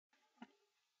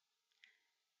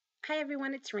Hi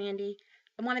everyone, it's Randy.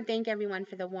 I want to thank everyone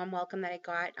for the warm welcome that I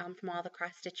got from all the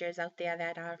cross stitchers out there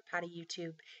that are part of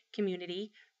YouTube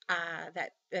community.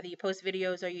 That whether you post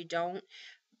videos or you don't,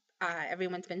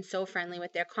 everyone's been so friendly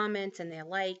with their comments and their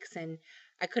likes, and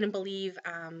I couldn't believe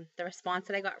the response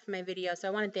that I got from my video. So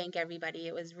I want to thank everybody.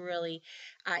 It was really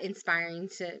inspiring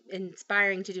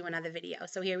to do another video.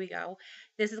 So here we go.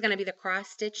 This is going to be the cross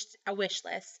stitched wish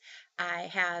list. I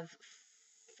have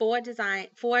four designs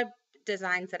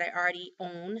that I already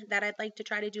own that I'd like to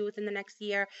try to do within the next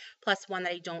year, plus one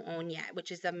that I don't own yet,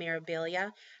 which is the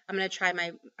Mirabilia. I'm going to try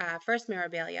my first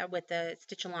Mirabilia with the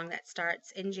stitch along that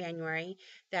starts in January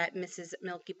that Mrs.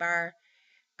 Milky Bar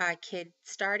Kid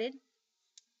started.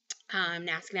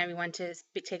 Asking everyone to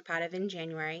take part of in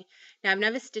January. Now, I've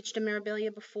never stitched a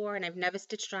Mirabilia before, and I've never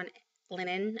stitched on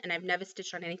linen, and I've never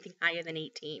stitched on anything higher than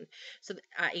 18, so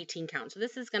 18 count. So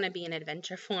this is going to be an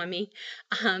adventure for me.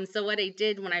 So what I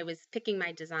did when I was picking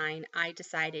my design, I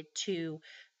decided to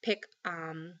pick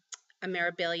a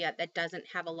Mirabilia that doesn't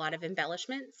have a lot of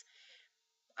embellishments.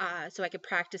 So I could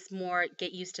practice more,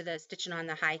 get used to the stitching on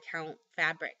the high count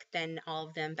fabric than all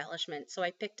of the embellishments. So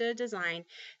I picked a design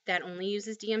that only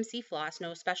uses DMC floss,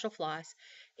 no special floss,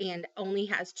 and only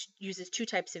uses two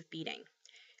types of beading.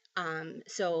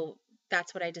 So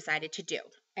that's what I decided to do.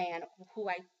 And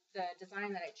the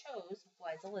design that I chose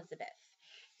was Elizabeth.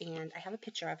 And I have a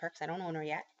picture of her because I don't own her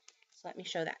yet. So let me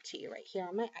show that to you right here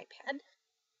on my iPad.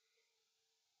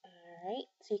 All right,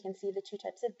 so you can see the two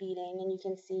types of beading, and you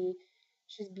can see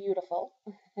she's beautiful.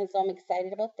 And so I'm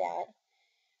excited about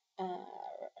that.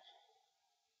 Uh,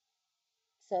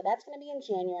 so that's going to be in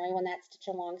January when that stitch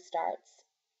along starts.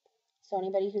 So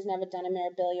anybody who's never done a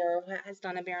Mirabilia or has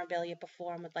done a Mirabilia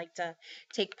before and would like to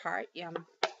take part,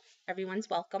 everyone's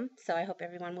welcome. So I hope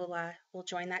everyone will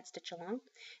join that stitch along.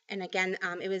 And again,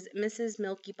 it was Mrs.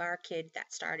 Milky Bar Kid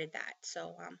that started that.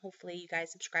 So hopefully you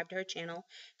guys subscribe to her channel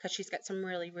because she's got some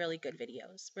really, really good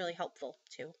videos, really helpful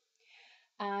too.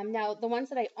 Now, the ones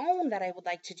that I own that I would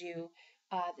like to do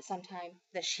sometime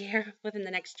this year, within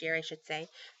the next year, I should say.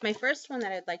 My first one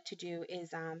that I'd like to do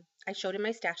is I showed in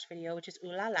my stash video, which is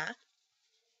Ooh La La.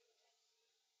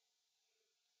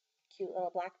 Cute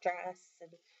little black dress and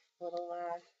little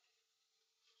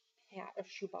hat of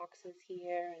shoe boxes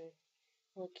here and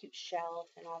a little cute shelf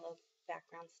and all the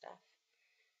background stuff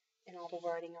and all the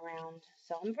wording around.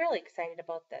 So I'm really excited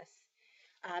about this.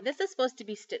 This is supposed to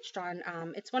be stitched on,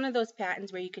 it's one of those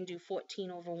patterns where you can do 14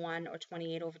 over 1 or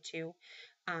 28 over 2.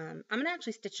 I'm going to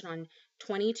actually stitch it on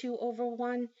 22 over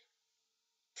 1,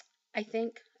 I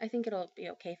think. I think it'll be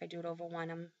okay if I do it over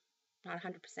 1. I'm not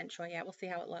 100% sure yet. We'll see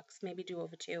how it looks. Maybe do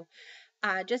over 2.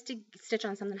 Just to stitch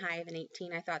on something higher than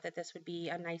 18, I thought that this would be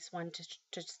a nice one to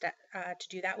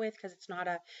do that with because it's not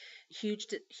a huge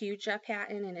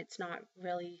pattern and it's not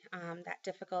really that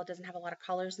difficult. It doesn't have a lot of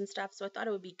colors and stuff, so I thought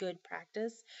it would be good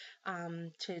practice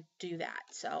to do that.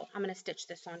 So I'm going to stitch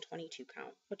this on 22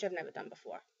 count, which I've never done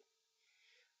before.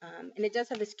 And it does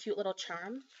have this cute little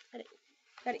charm that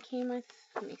it came with.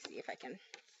 Let me see if I can.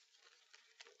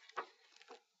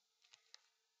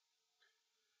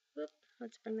 Whoop,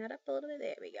 let's bring that up a little bit.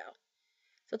 There we go.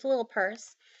 So it's a little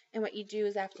purse, and what you do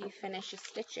is after you finish, you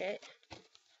stitch it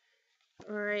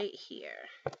right here.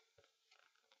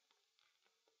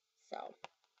 So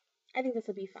I think this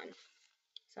will be fun.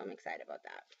 So I'm excited about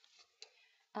that.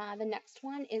 The next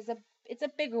one is it's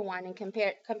a bigger one and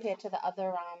compared to the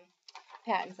other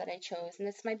patterns that I chose, and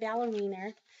this is my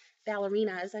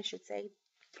ballerinas, I should say,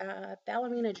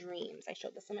 ballerina dreams. I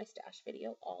showed this in my stash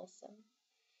video also.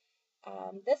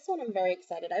 This one I'm very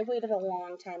excited. I waited a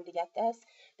long time to get this.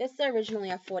 This is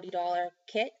originally a $40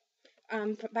 kit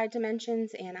by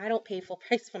Dimensions, and I don't pay full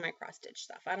price for my cross stitch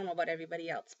stuff. I don't know about everybody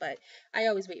else, but I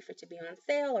always wait for it to be on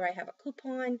sale, or I have a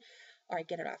coupon, or I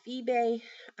get it off eBay.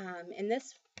 And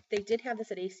this, they did have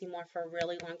this at AC Moore for a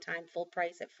really long time, full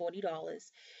price at $40,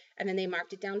 and then they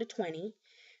marked it down to $20,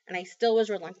 and I still was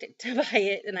reluctant to buy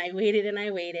it, and I waited and I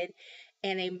waited,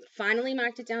 and they finally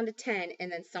marked it down to 10,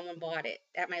 and then someone bought it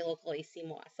at my local AC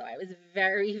Moore, so I was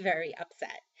very, very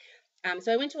upset.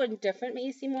 So I went to a different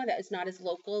AC Moore that is not as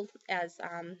local as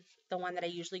the one that I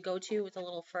usually go to. It's a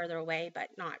little further away,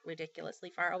 but not ridiculously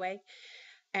far away.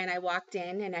 And I walked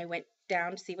in and I went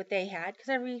down to see what they had because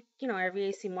every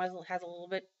AC Moore has a little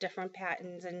bit different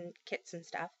patterns and kits and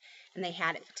stuff. And they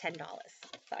had it for $10.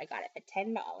 So I got it for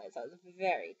 $10. I was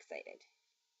very excited.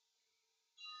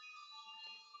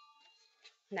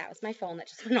 And that was my phone that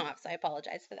just went off, so I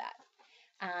apologize for that.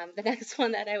 The next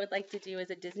one that I would like to do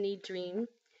is a Disney Dream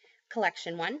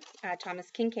Collection one, Thomas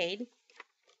Kinkade.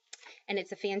 and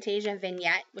it's a Fantasia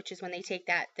vignette, which is when they take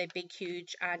the big,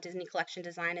 huge Disney collection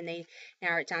design and they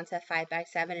narrow it down to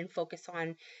 5x7 and focus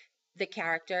on the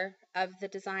character of the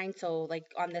design. So like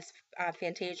on this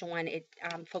Fantasia one, it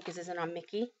focuses in on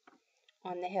Mickey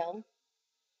on the hill.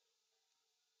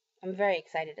 I'm very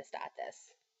excited to start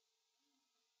this.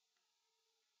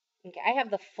 Okay, I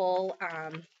have the full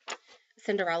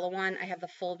Cinderella one, I have the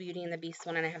full Beauty and the Beast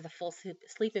one, and I have the full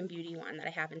Sleeping Beauty one that I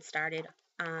haven't started.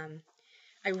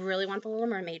 I really want the Little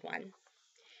Mermaid one,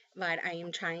 but I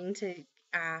am trying to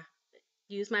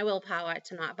use my willpower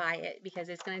to not buy it because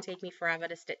it's going to take me forever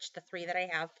to stitch the 3 that I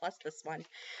have, plus this one,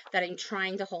 that I'm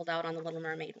trying to hold out on the Little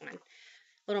Mermaid one.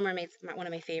 Little Mermaid's one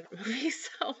of my favorite movies,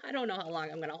 so I don't know how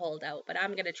long I'm going to hold out, but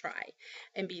I'm going to try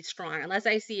and be strong. Unless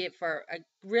I see it for a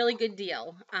really good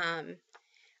deal, I'm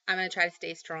going to try to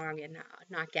stay strong and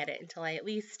not get it until I at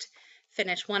least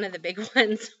finish one of the big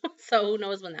ones. So who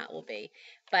knows when that will be.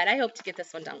 But I hope to get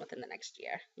this one done within the next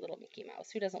year. Little Mickey Mouse.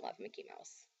 Who doesn't love Mickey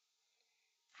Mouse?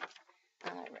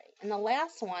 All right. And the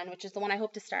last one, which is the one I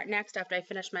hope to start next after I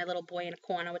finish my Little Boy in a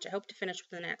Corner, which I hope to finish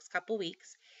within the next couple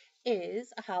weeks,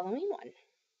 is a Halloween one.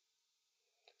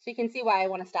 So you can see why I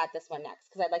want to start this one next,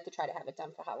 because I'd like to try to have it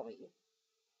done for Halloween.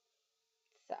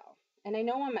 So, and I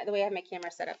know the way I have my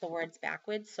camera set up, the word's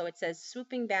backwards. So it says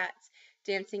swooping bats,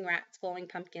 dancing rats, glowing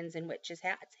pumpkins, and witches'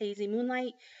 hats, hazy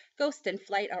moonlight, ghost and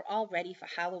flight are all ready for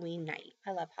Halloween night.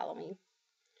 I love Halloween.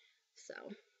 So,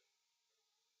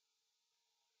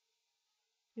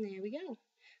 there we go.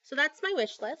 So that's my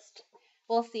wish list.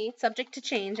 We'll see. It's subject to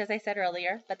change, as I said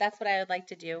earlier, but that's what I would like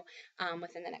to do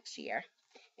within the next year.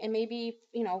 And maybe,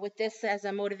 you know, with this as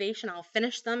a motivation, I'll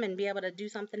finish them and be able to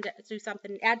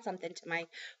add something to my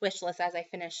wish list as I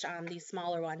finish these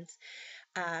smaller ones.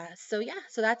 So yeah,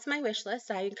 so that's my wish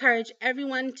list. I encourage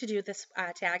everyone to do this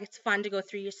tag. It's fun to go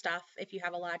through your stuff if you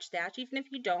have a large stash. Even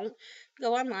if you don't,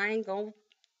 go online, go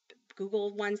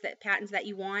Google patterns that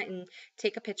you want and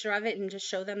take a picture of it and just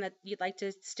show them that you'd like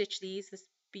to stitch these. This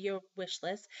be your wish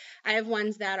list. I have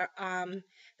ones that are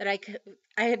that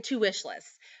I had 2 wish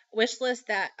lists. Wish list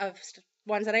that of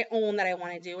ones that I own that I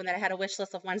want to do, and then I had a wish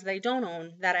list of ones that I don't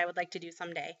own that I would like to do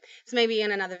someday. So maybe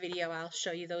in another video I'll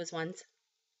show you those ones.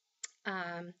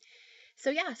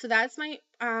 So yeah, so that's my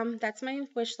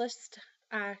wish list,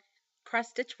 cross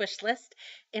stitch wish list.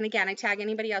 And again, I tag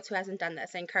anybody else who hasn't done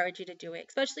this. I encourage you to do it,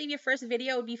 especially if your first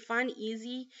video would be fun,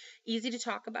 easy to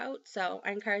talk about. So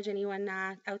I encourage anyone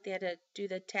out there to do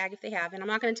the tag if they haven't. I'm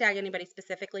not going to tag anybody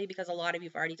specifically because a lot of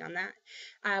you've already done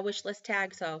that wish list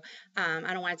tag. So I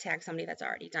don't want to tag somebody that's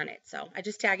already done it. So I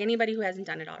just tag anybody who hasn't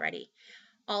done it already.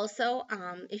 Also,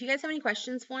 if you guys have any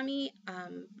questions for me,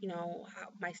 you know,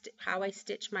 how I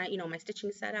stitch my, my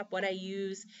stitching setup, what I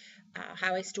use,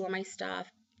 how I store my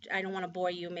stuff. I don't want to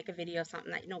bore you, make a video of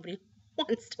something that nobody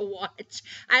wants to watch.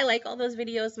 I like all those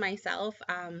videos myself.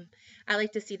 I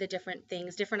like to see the different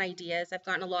things, different ideas. I've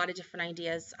gotten a lot of different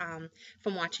ideas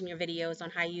from watching your videos on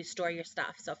how you store your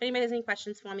stuff. So if anybody has any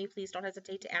questions for me, please don't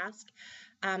hesitate to ask.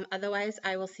 Otherwise,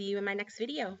 I will see you in my next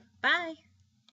video. Bye!